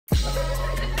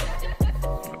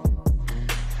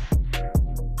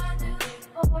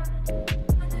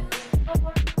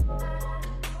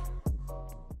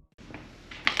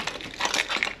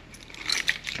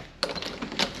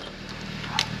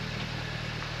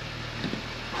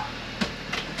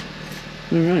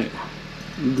All right,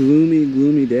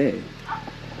 gloomy day.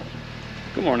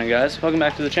 Good morning, guys. Welcome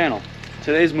back to the channel.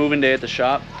 Today's moving day at the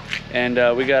shop, and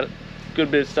we got a good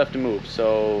bit of stuff to move,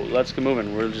 so let's get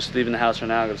moving. We're just leaving the house right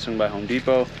now. I gotta swing by Home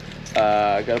Depot.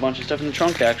 I got a bunch of stuff in the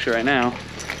trunk actually right now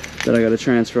that I gotta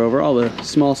transfer over. All the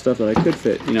small stuff that I could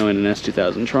fit, you know, in an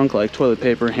S2000 trunk, like toilet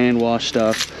paper, hand wash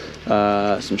stuff,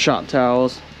 some shop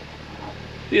towels,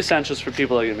 the essentials for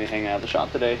people that are gonna be hanging out at the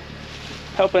shop today,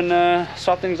 helping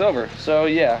swap things over. So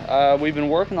yeah, we've been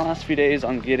working the last few days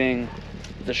on getting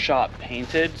the shop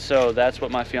painted, so that's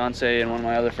what my fiance and one of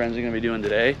my other friends are gonna be doing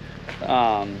today.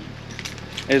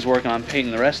 Is working on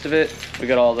painting the rest of it. We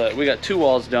got 2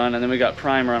 walls done, and then we got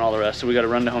primer on all the rest, so we got to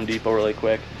run to Home Depot really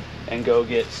quick and go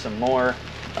get some more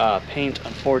paint,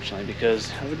 unfortunately, because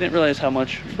we didn't realize how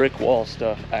much brick wall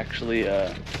stuff actually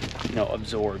you know,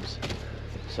 absorbs.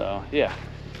 So yeah.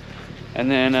 And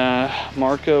then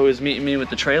Marco is meeting me with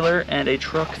the trailer and a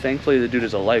truck. Thankfully the dude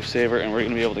is a lifesaver, and we're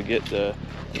gonna be able to get the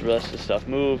rest of the stuff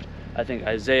moved. I think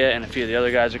Isaiah and a few of the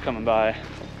other guys are coming by.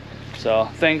 So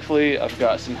thankfully I've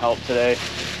got some help today.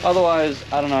 Otherwise,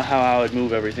 I don't know how I would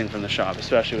move everything from the shop,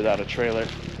 especially without a trailer.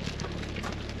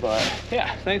 But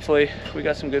yeah, thankfully we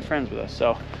got some good friends with us.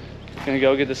 So gonna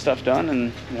go get this stuff done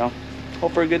and, you know,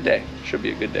 hope for a good day. Should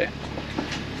be a good day.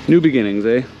 New beginnings,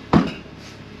 eh?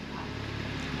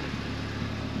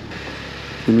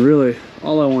 And really,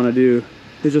 all I want to do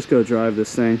is just go drive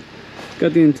this thing.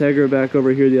 Got the Integra back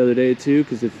over here the other day too,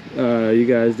 because if you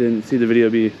guys didn't see the video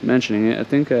be mentioning it, I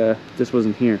think this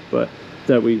wasn't here, but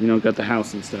that we, you know, got the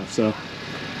house and stuff. So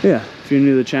yeah, if you're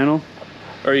new to the channel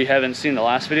or you haven't seen the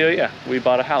last video, yeah, we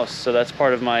bought a house. So that's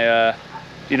part of my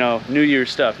you know, New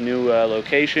Year's stuff. New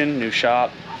location, new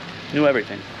shop, new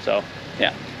everything. So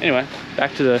yeah, anyway,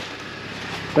 back to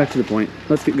the point.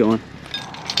 Let's get going.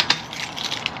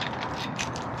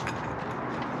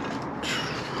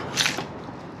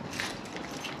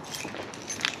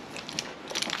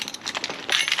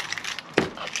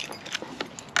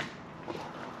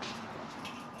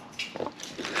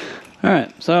 All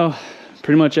right, so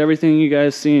pretty much everything you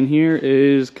guys see in here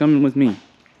is coming with me.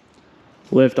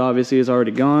 Lift obviously is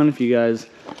already gone. If you guys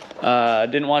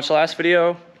didn't watch the last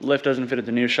video, lift doesn't fit at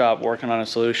the new shop. Working on a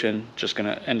solution, just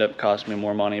gonna end up costing me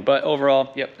more money. But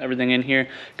overall, yep, everything in here,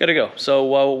 gotta go. So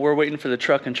while we're waiting for the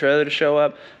truck and trailer to show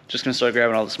up, just gonna start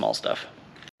grabbing all the small stuff.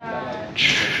 Heck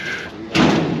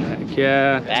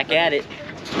yeah. Back at it.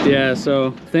 Yeah, so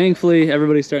thankfully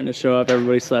everybody's starting to show up.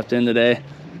 Everybody slept in today.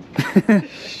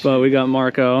 But we got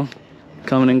Marco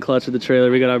coming in clutch with the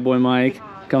trailer. We got our boy Mike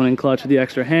coming in clutch with the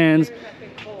extra hands.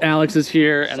 Alex is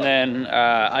here, and then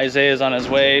Isaiah is on his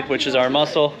way, which is our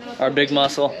muscle, our big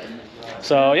muscle.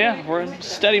 So yeah, we're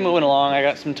steady moving along. I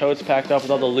got some totes packed up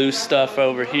with all the loose stuff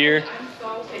over here.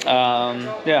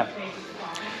 Yeah,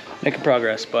 making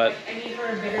progress, but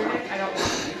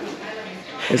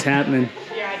it's happening.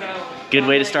 Good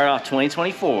way to start off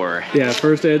 2024. Yeah,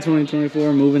 first day of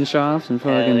 2024, moving shops and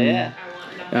fucking. Yeah,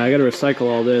 I gotta recycle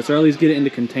all this, or at least get it into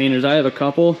containers. I have a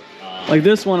couple. Like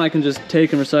this one I can just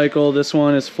take and recycle. This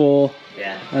one is full.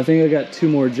 Yeah. I think I got 2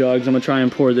 more jugs. I'm gonna try and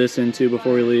pour this into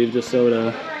before we leave, just so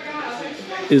it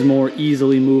is more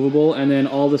easily movable. And then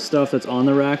all the stuff that's on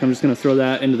the rack, I'm just gonna throw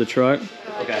that into the truck.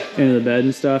 Okay. Into the bed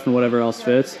and stuff, and whatever else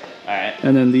fits. Alright.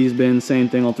 And then these bins, same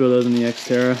thing, I'll throw those in the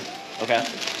Xterra. Okay.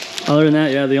 Other than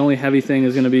that, yeah, the only heavy thing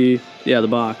is gonna be, yeah, the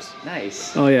box.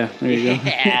 Nice. Oh yeah, there you go.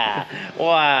 Yeah.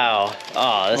 Wow.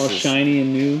 Oh, this all is shiny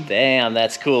and new. Damn,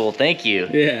 that's cool. Thank you.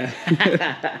 Yeah.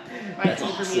 That's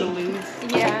awesome.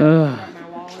 Yeah.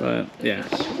 But yeah.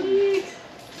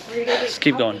 Let's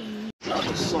keep going.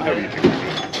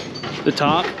 The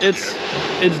top, it's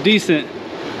decent.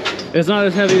 It's not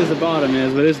as heavy as the bottom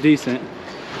is, but it's decent.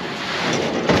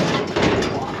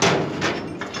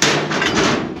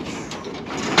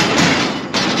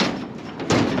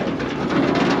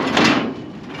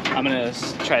 I'm gonna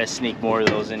try to sneak more of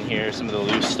those in here, some of the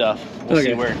loose stuff. We'll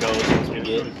see where it goes once we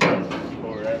get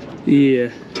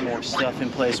more stuff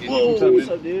in place. Whoa, what's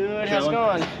up, dude? How's it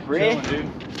going? Rick?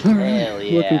 All right. Hell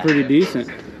yeah. Looking pretty decent.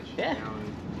 Yeah.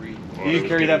 You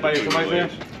carry that by yourself, Isaiah?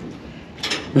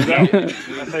 Did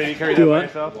I say you carry that by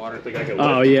yourself?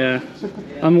 Oh yeah.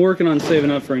 I'm working on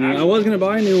saving up for a new one. I was gonna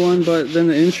buy a new one, but then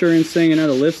the insurance thing and had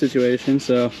a lift situation,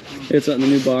 so it's the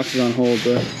new box is on hold.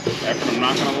 But I'm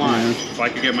not gonna lie, if I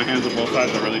could get my hands on both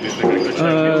sides, I really do think I could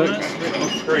try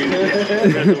to crazy.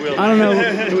 I don't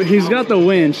know. He's got the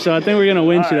winch, so I think we're gonna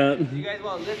winch it up. You guys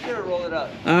want to lift it or roll it up?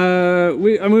 I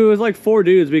mean, it was like 4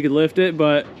 dudes. We could lift it,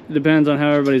 but it depends on how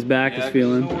everybody's back is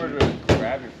feeling.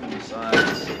 Grab it from the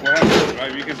sides.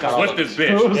 right? You can flip this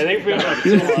bitch.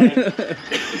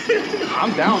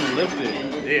 I'm down to lift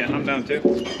it. Yeah, I'm down too.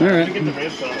 All right. Get the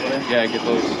ribs off. Yeah, get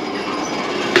those.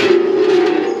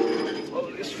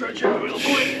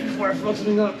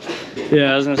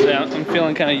 Yeah, I was gonna say I'm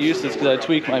feeling kind of useless because I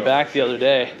tweaked my back the other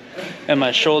day, and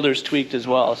my shoulders tweaked as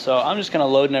well. So I'm just kind of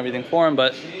loading everything for him,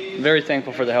 but very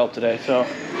thankful for the help today. So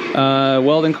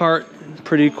welding cart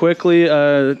pretty quickly.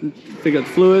 Pick up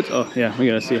the fluids. Oh yeah, we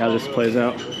gotta see how this plays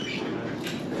out.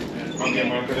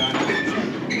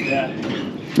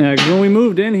 Yeah, because when we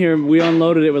moved in here, we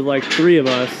unloaded it with like 3 of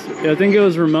us. I think it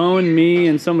was Ramon, me,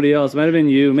 and somebody else. It might have been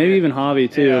you, maybe even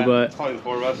Javi too. Yeah, but probably the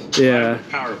 4 of us. Yeah. I have the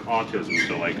power of autism,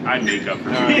 so like I make up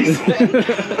for things.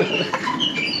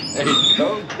 There you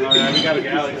go. Alright, we got a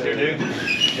Alex here, dude.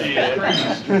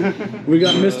 Yeah. we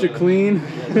got Mr. Clean.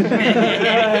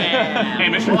 Hey,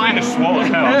 Mr. Line is swole as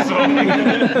hell, so.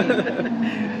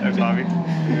 Thanks, Javi.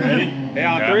 You ready? Hey,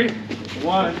 on 3.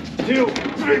 1, 2,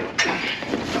 3.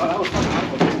 Oh, that was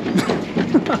fucking.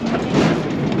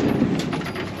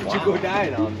 You go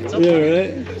dying on me. Yeah,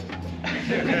 right?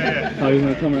 Oh, he's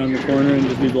gonna come around the corner and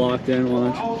just be blocked in.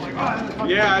 Watch.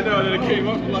 Yeah, I know. And then it came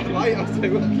up and left the light. I was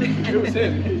like, what? It was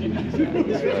him.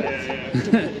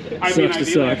 I mean, Sucks to ideally, I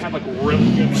suck. had like really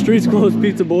good. Streets closed,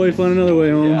 pizza boy, find another way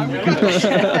home.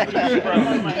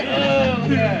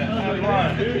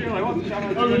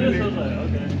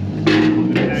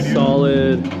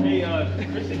 Solid.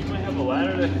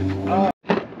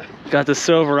 Got the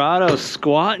Silverado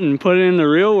squatting, put it in the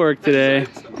real work today.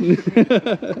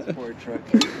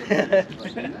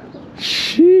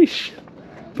 Sheesh.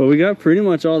 But we got pretty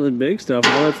much all the big stuff.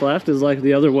 All that's left is like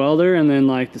the other welder and then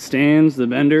like the stands, the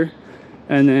bender,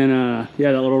 and then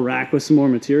yeah, that little rack with some more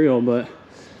material. But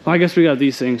well, I guess we got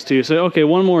these things too. So okay,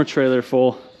 one more trailer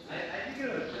full.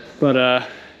 But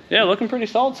yeah, looking pretty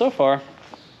solid so far.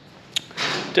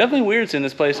 Definitely weird seeing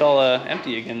this place all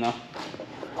empty again though.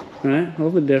 All right, a little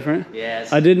bit different.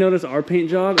 Yes. I did notice our paint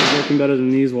job is looking better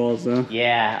than these walls though.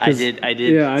 Yeah, I did.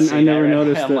 Yeah, I never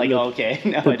noticed I'm like, okay,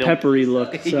 no, the peppery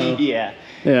look. So. Yeah.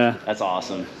 Yeah. That's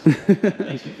awesome.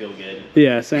 Makes me feel good.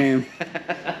 Yeah, same.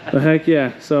 But heck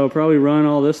yeah. So probably run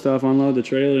all this stuff, unload the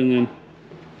trailer, and then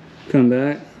come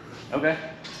back. Okay.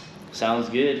 Sounds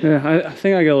good. Yeah, I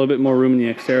think I got a little bit more room in the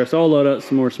exterior, so I'll load up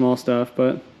some more small stuff,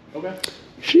 but Okay.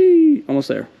 Shee, almost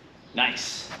there.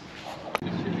 Nice.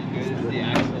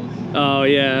 Oh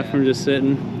yeah, from just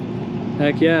sitting.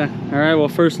 Heck yeah. All right, well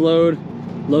first load,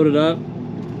 loaded up.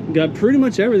 Got pretty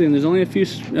much everything. There's only a few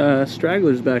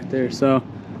stragglers back there, so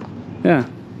yeah,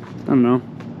 I don't know.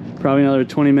 Probably another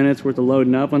 20 minutes worth of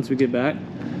loading up once we get back.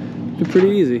 Be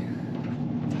pretty easy.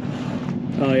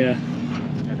 Oh yeah.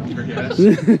 Don't forget.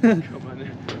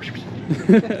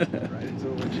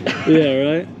 Yeah,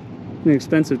 right? An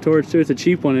expensive torch too. It's a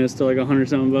cheap one and it's still like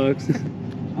 $100-something bucks.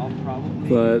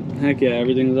 But heck yeah,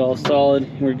 everything's all solid.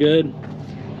 We're good.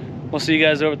 We'll see you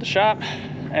guys over at the shop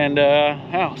and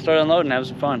yeah, start unloading, have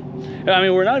some fun. I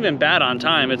mean, we're not even bad on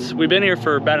time. We've been here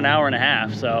for about an hour and a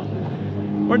half, so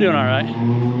we're doing all right.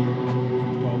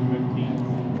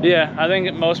 12:15. Yeah, I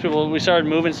think most people, we started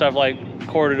moving stuff like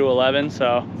 10:45,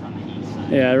 so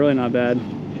yeah, really not bad.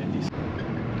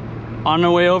 On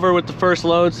our way over with the first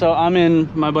load, so I'm in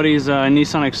my buddy's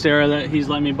Nissan Xterra that he's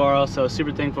let me borrow, so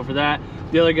super thankful for that.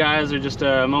 The other guys are just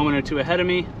a moment or two ahead of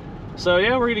me. So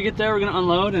yeah, we're gonna get there, we're gonna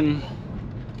unload, and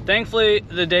thankfully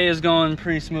the day is going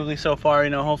pretty smoothly so far,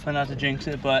 you know, hopefully not to jinx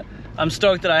it, but I'm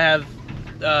stoked that I have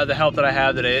the help that I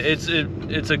have today. It's a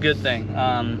good thing,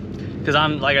 because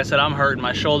like I said, I'm hurting.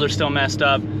 My shoulder's still messed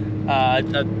up. I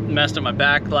messed up my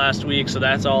back last week, so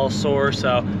that's all sore,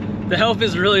 so the help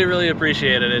is really, really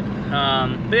appreciated.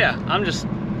 But yeah, I'm just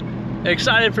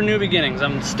excited for new beginnings.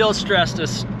 I'm still stressed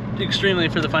extremely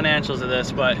for the financials of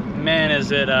this, but man,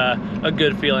 is it a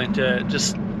good feeling to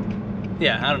just,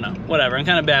 yeah, I don't know, whatever. I'm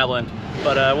kind of babbling,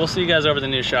 but we'll see you guys over the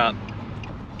new shop.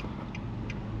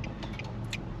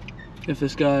 If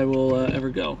this guy will ever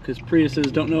go, because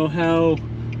Priuses don't know how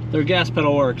their gas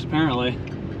pedal works, apparently.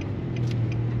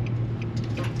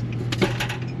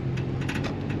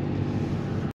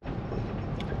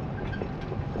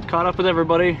 Caught up with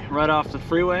everybody right off the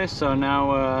freeway, so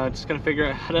now just gotta figure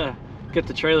out how to get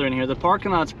the trailer in here. The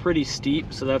parking lot's pretty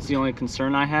steep, so that's the only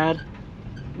concern I had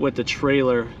with the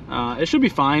trailer. It should be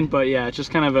fine, but yeah, it's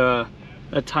just kind of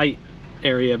a tight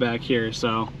area back here,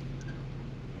 so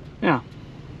yeah,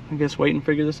 I guess wait and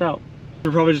figure this out.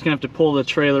 We're probably just gonna have to pull the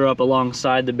trailer up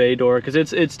alongside the bay door because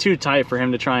it's too tight for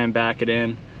him to try and back it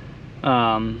in,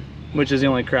 which is the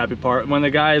only crappy part. When the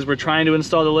guys were trying to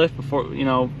install the lift before, you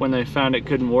know, when they found it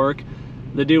couldn't work,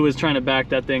 the dude was trying to back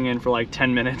that thing in for like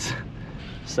 10 minutes.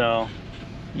 So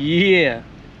yeah,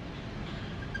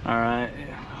 All right,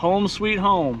 home sweet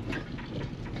home.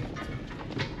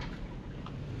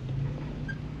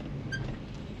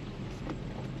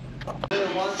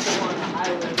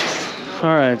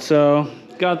 All right, so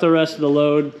got the rest of the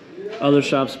load. Other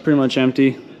shop's pretty much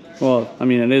empty. Well, I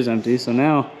mean, it is empty, so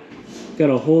now got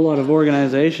a whole lot of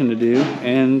organization to do,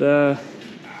 and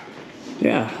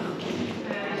yeah,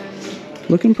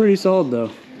 looking pretty solid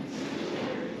though.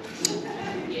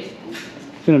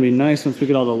 It's gonna be nice once we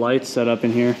get all the lights set up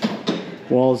in here.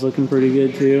 Wall's looking pretty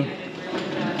good too.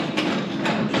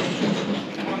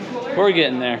 We're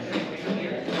getting there.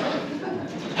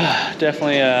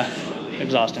 Definitely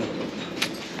exhausting.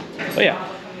 But yeah,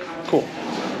 cool.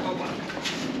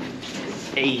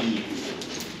 Hey.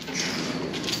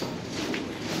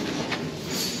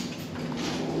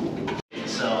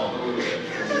 So,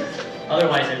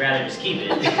 otherwise I'd rather just keep it.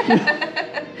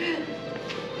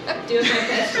 Doing my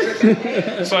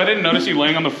best. So I didn't notice you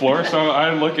laying on the floor, so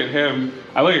I look at him.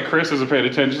 I look at Chris as I paid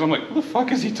attention. I'm like, who the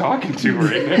fuck is he talking to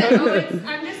right now? Oh,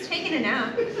 I'm just taking a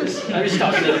nap. I'm just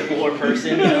talking to the floor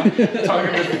person, you know?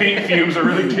 Talking with paint fumes are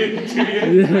really getting to you.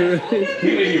 Yeah, right.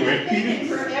 Anyway.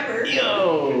 Forever.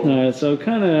 Yo! Alright, so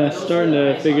kind of starting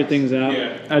to figure things out.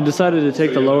 I decided to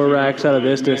take the lower racks out of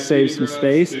this to save some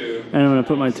space, and I'm going to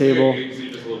put my table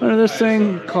under this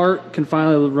thing. Cart can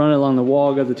finally run it along the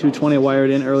wall. Got the 220 wired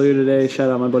in earlier today.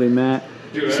 Shout out my buddy Matt.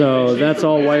 So that's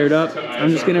all wired up. I'm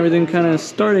just getting everything kind of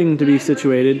starting to be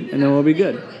situated, and then we'll be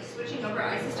good. Switching over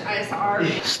ISIS to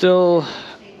ISR. Still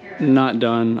not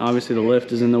done. Obviously the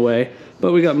lift is in the way,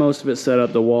 but we got most of it set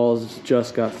up. The walls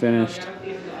just got finished,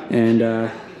 and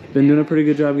been doing a pretty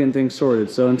good job getting things sorted.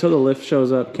 So until the lift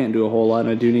shows up, can't do a whole lot. And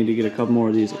I do need to get a couple more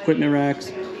of these equipment racks,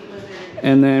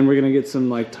 and then we're gonna get some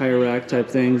like tire rack type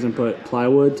things and put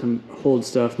plywood to hold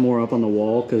stuff more up on the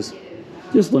wall, because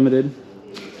just limited.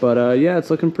 But yeah,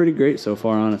 it's looking pretty great so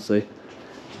far, honestly.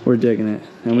 We're digging it.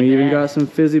 And we even got some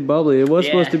fizzy bubbly. It was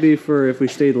supposed to be for if we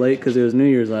stayed late because it was New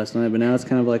Year's last night, but now it's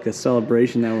kind of like a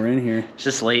celebration that we're in here. It's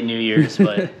just late New Year's,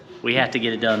 but we have to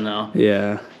get it done though.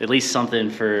 Yeah. At least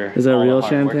something for Is that all real the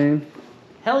hard work. champagne?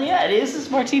 Hell yeah, it is. It's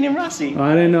Martini and Rossi. Oh,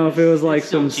 I didn't know if it was like It's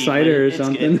still some cheap, cider or but it's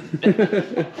something.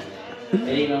 good. It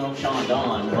ain't no Sean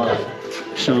Don, but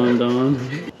Sean Don.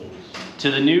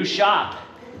 to the new shop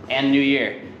and new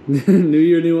year. New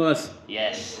year, new us.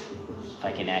 Yes, if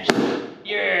I can actually.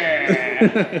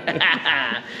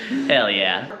 Yeah! Hell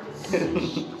yeah.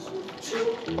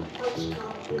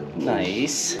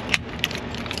 Nice.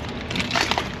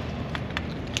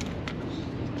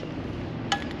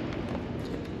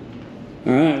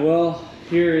 All right, well,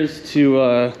 here is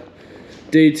to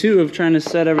day 2 of trying to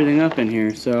set everything up in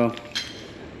here. So,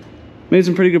 made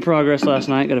some pretty good progress last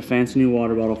night. Got a fancy new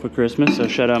water bottle for Christmas, so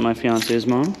shout out my fiance's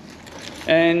mom.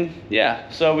 And yeah,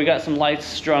 so we got some lights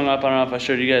strung up. I don't know if I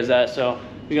showed you guys that. So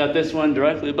we got this one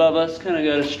directly above us, kind of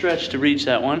got to stretch to reach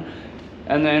that one.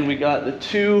 And then we got the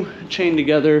 2 chained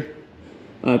together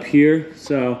up here.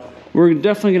 So we're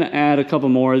definitely gonna add a couple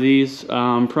more of these.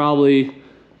 Probably,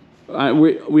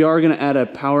 we are gonna add a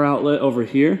power outlet over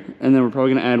here, and then we're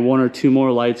probably gonna add 1 or 2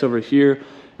 more lights over here.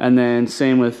 And then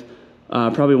same with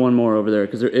probably 1 more over there,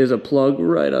 because there is a plug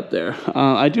right up there.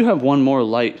 I do have 1 more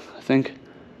light, I think.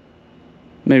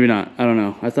 Maybe not, I don't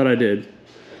know. I thought I did.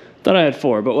 Thought I had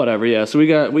 4, but whatever. Yeah, so we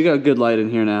got good light in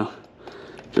here now.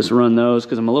 Just run those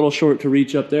because I'm a little short to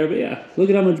reach up there, but yeah, look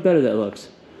at how much better that looks.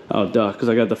 Oh, duh, because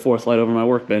I got the 4th light over my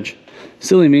workbench.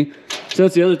 Silly me. So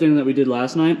that's the other thing that we did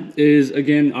last night is,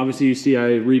 again, obviously you see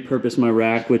I repurposed my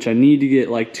rack, which I need to get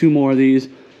like 2 more of these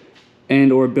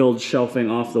and or build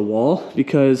shelving off the wall,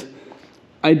 because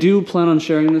I do plan on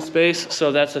sharing this space.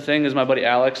 So that's the thing, is my buddy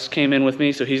Alex came in with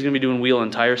me, so he's gonna be doing wheel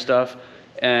and tire stuff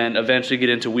and eventually get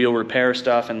into wheel repair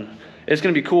stuff, and it's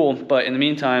gonna be cool. But in the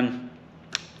meantime,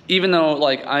 even though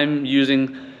like I'm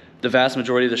using the vast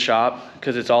majority of the shop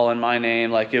because it's all in my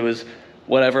name, like it was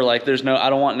whatever, like there's no,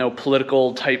 I don't want no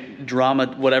political type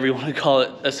drama, whatever you want to call it,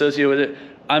 associated with it.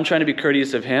 I'm trying to be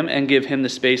courteous of him and give him the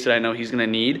space that I know he's gonna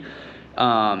need.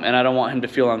 And I don't want him to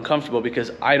feel uncomfortable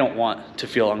because I don't want to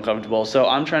feel uncomfortable. So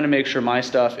I'm trying to make sure my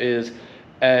stuff is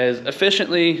as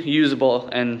efficiently usable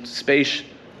and space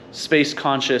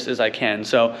conscious as I can.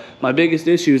 So my biggest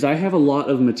issue is I have a lot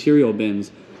of material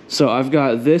bins. So I've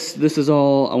got this is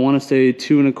all, I want to say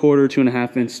 2 1/4,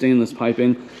 2.5 inch stainless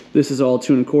piping. This is all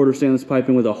 2 1/4 stainless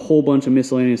piping with a whole bunch of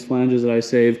miscellaneous flanges that I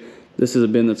saved. This is a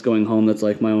bin that's going home that's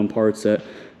like my own parts that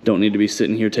don't need to be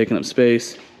sitting here taking up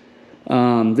space.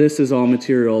 This is all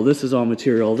material, this is all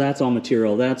material, that's all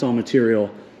material, that's all material.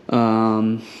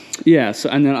 Yeah, so,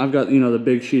 and then I've got, you know, the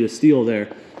big sheet of steel there.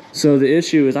 So the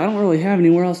issue is I don't really have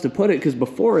anywhere else to put it, because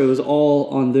before it was all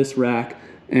on this rack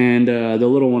and the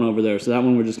little one over there. So that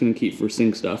one we're just gonna keep for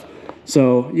sink stuff.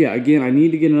 So yeah, again, I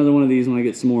need to get another one of these when I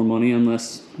get some more money,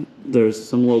 unless there's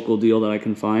some local deal that I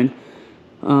can find.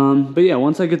 But yeah,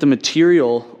 once I get the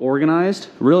material organized,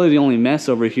 really the only mess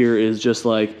over here is just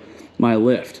like my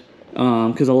lift.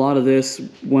 Because a lot of this,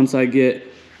 once I get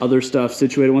other stuff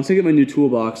situated, once I get my new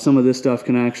toolbox, some of this stuff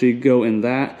can actually go in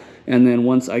that. And then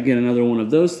once I get another one of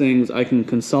those things, I can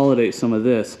consolidate some of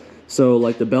this. So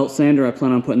like the belt sander, I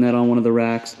plan on putting that on one of the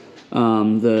racks.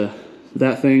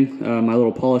 That thing, my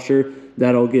little polisher,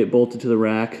 that'll get bolted to the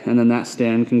rack, and then that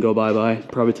stand can go bye-bye.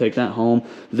 Probably take that home.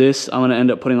 This I'm gonna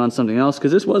end up putting on something else,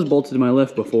 because this was bolted to my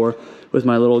lift before with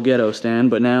my little ghetto stand,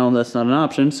 but now that's not an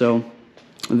option, so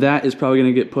that is probably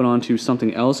gonna get put onto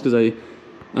something else, because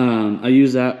I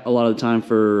use that a lot of the time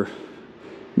for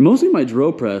mostly my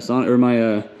drill press, or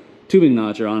my tubing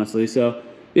notcher, honestly. So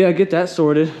yeah, get that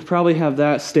sorted. Probably have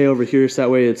that stay over here, so that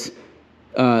way it's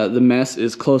the mess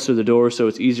is closer to the door, so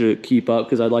it's easier to keep up,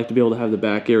 because I'd like to be able to have the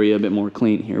back area a bit more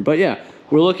clean here. But yeah,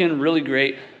 we're looking really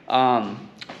great. Yeah,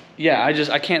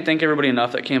 I can't thank everybody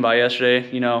enough that came by yesterday.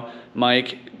 You know,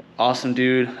 Mike, awesome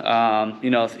dude. You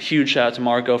know, huge shout out to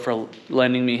Marco for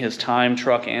lending me his time,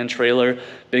 truck and trailer.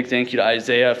 Big thank you to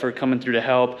Isaiah for coming through to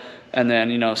help. And then,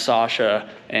 you know, Sasha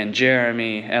and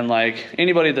Jeremy, and like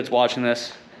anybody that's watching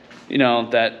this, you know,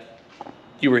 that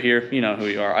you were here, you know who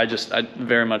you are. I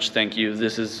very much thank you.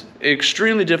 This is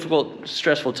extremely difficult,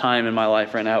 stressful time in my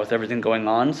life right now with everything going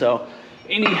on. So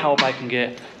any help I can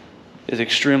get is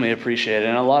extremely appreciated.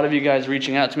 And a lot of you guys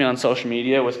reaching out to me on social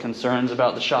media with concerns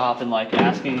about the shop and like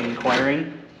asking and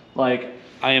inquiring, like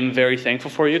I am very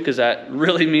thankful for you, because that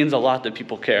really means a lot that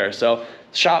people care. So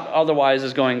the shop otherwise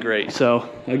is going great. So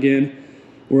again,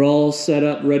 we're all set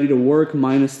up, ready to work,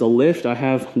 minus the lift. I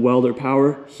have welder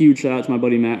power. Huge shout out to my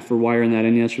buddy Matt for wiring that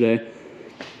in yesterday.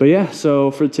 But yeah,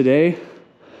 so for today,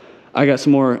 I got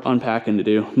some more unpacking to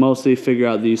do. Mostly figure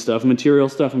out these stuff. Material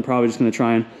stuff, I'm probably just gonna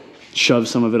try and shove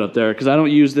some of it up there, because I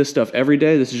don't use this stuff every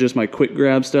day. This is just my quick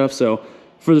grab stuff. So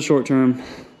for the short term,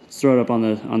 let's throw it up on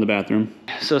the bathroom.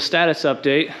 So status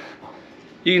update.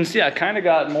 You can see I kind of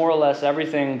got more or less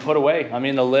everything put away. I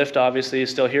mean, the lift obviously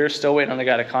is still here, still waiting on the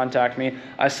guy to contact me.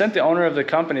 I sent the owner of the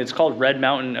company, it's called Red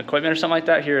Mountain Equipment or something like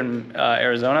that here in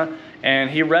Arizona. And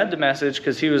he read the message,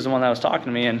 because he was the one that was talking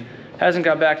to me, and hasn't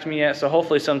got back to me yet. So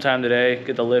hopefully sometime today,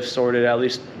 get the lift sorted, at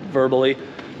least verbally.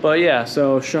 But yeah,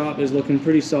 so shop is looking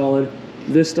pretty solid.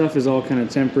 This stuff is all kind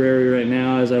of temporary right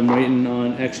now, as I'm waiting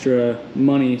on extra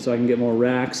money so I can get more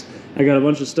racks. I got a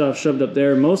bunch of stuff shoved up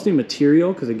there, mostly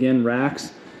material, because again,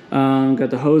 racks. Got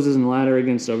the hoses and ladder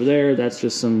against over there. That's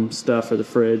just some stuff for the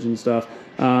fridge and stuff.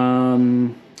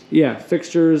 Yeah,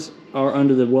 fixtures are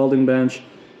under the welding bench.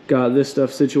 Got this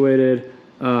stuff situated.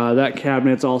 That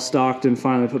cabinet's all stocked and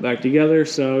finally put back together.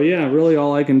 So yeah, really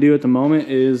all I can do at the moment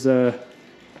is,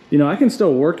 you know, I can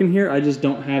still work in here. I just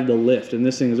don't have the lift, and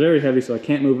this thing is very heavy, so I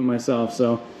can't move it myself.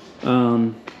 So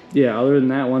yeah, other than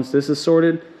that, once this is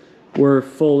sorted, we're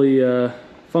fully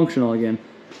functional again.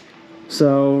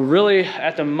 So really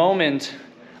at the moment,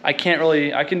 I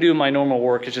can do my normal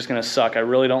work. It's just gonna suck. I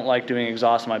really don't like doing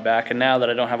exhaust on my back. And now that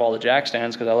I don't have all the jack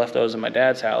stands, because I left those in my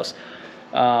dad's house,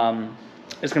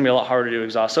 it's gonna be a lot harder to do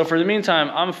exhaust. So for the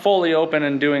meantime, I'm fully open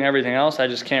and doing everything else. I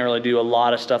just can't really do a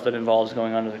lot of stuff that involves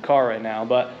going under the car right now,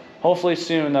 but hopefully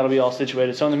soon that'll be all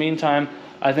situated. So in the meantime,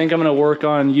 I think I'm gonna work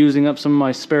on using up some of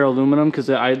my spare aluminum, because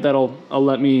that'll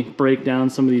let me break down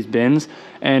some of these bins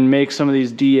and make some of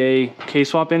these DA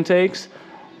K-swap intakes.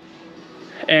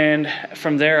 And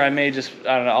from there, I may just,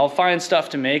 I don't know, I'll find stuff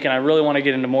to make, and I really want to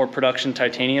get into more production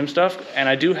titanium stuff. And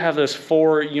I do have those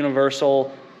 4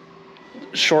 universal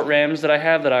short rams that I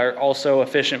have that are also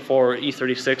efficient for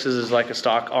E36s as like a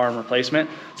stock arm replacement.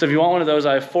 So if you want one of those,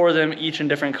 I have 4 of them, each in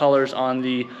different colors on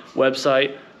the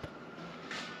website.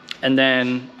 And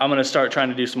then I'm gonna start trying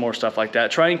to do some more stuff like that.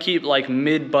 Try and keep like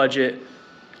mid-budget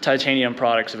titanium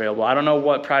products available. I don't know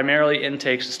what primarily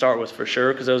intakes to start with for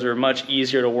sure, because those are much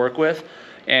easier to work with,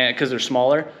 and because they're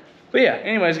smaller. But yeah,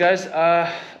 anyways guys,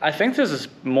 I think this is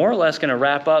more or less gonna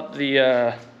wrap up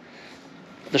the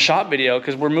shop video,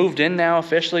 because we're moved in now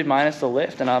officially minus the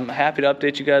lift, and I'm happy to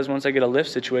update you guys once I get a lift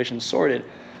situation sorted.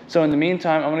 So in the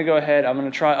meantime, I'm gonna go ahead, I'm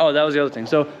gonna try, oh, that was the other thing.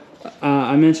 So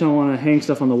I mentioned I want to hang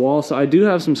stuff on the wall, so I do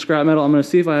have some scrap metal. I'm going to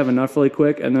see if I have enough really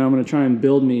quick, and then I'm going to try and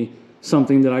build me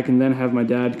something that I can then have my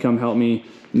dad come help me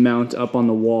mount up on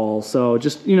the wall. So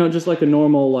just, you know, just like a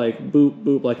normal like boop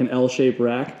boop, like an L-shaped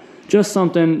rack, just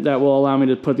something that will allow me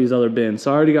to put these other bins.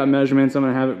 So I already got measurements. I'm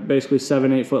going to have it basically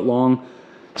 7-8 foot long.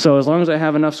 So as long as I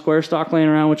have enough square stock laying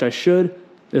around, which I should,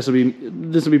 this will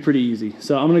be pretty easy.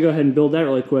 So I'm going to go ahead and build that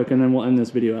really quick, and then we'll end this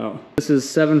video out. This is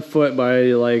 7 foot by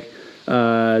like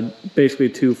basically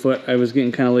 2 foot. I was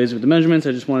getting kind of lazy with the measurements.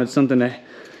 I just wanted something to,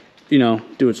 you know,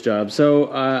 do its job.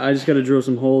 So I just got to drill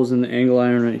some holes in the angle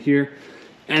iron right here.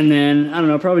 And then, I don't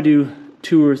know, probably do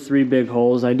 2 or 3 big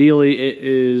holes. Ideally, it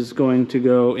is going to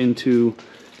go into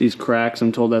these cracks.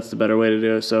 I'm told that's the better way to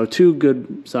do it. So 2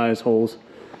 good size holes.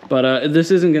 But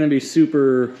this isn't going to be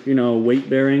super, you know, weight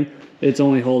bearing. It's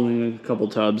only holding a couple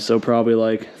tubs, so probably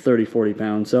like 30, 40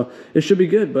 pounds. So it should be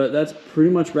good, but that's pretty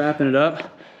much wrapping it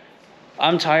up.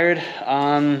 I'm tired.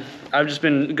 I've just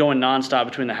been going nonstop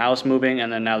between the house moving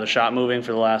and then now the shop moving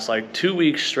for the last like 2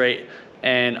 weeks straight.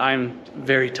 And I'm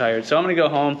very tired. So I'm gonna go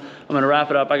home. I'm gonna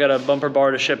wrap it up. I got a bumper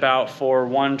bar to ship out for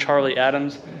one Charlie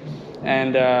Adams.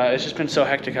 And it's just been so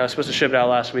hectic. I was supposed to ship it out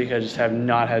last week. I just have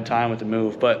not had time with the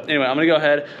move. But anyway, I'm gonna go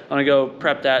ahead. I'm gonna go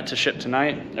prep that to ship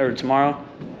tonight or tomorrow.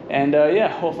 And yeah,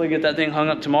 hopefully get that thing hung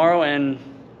up tomorrow and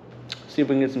see if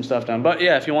we can get some stuff done. But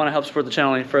yeah, if you want to help support the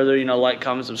channel any further, you know, like,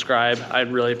 comment, subscribe.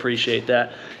 I'd really appreciate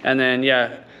that. And then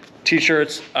yeah,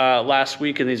 t-shirts last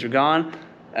week and these are gone.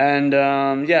 And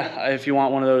yeah, if you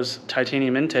want one of those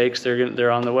titanium intakes,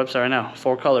 they're on the website right now.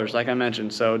 4 colors, like I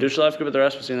mentioned. So do what you love, good with the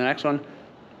rest. We'll see you in the next one.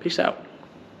 Peace out.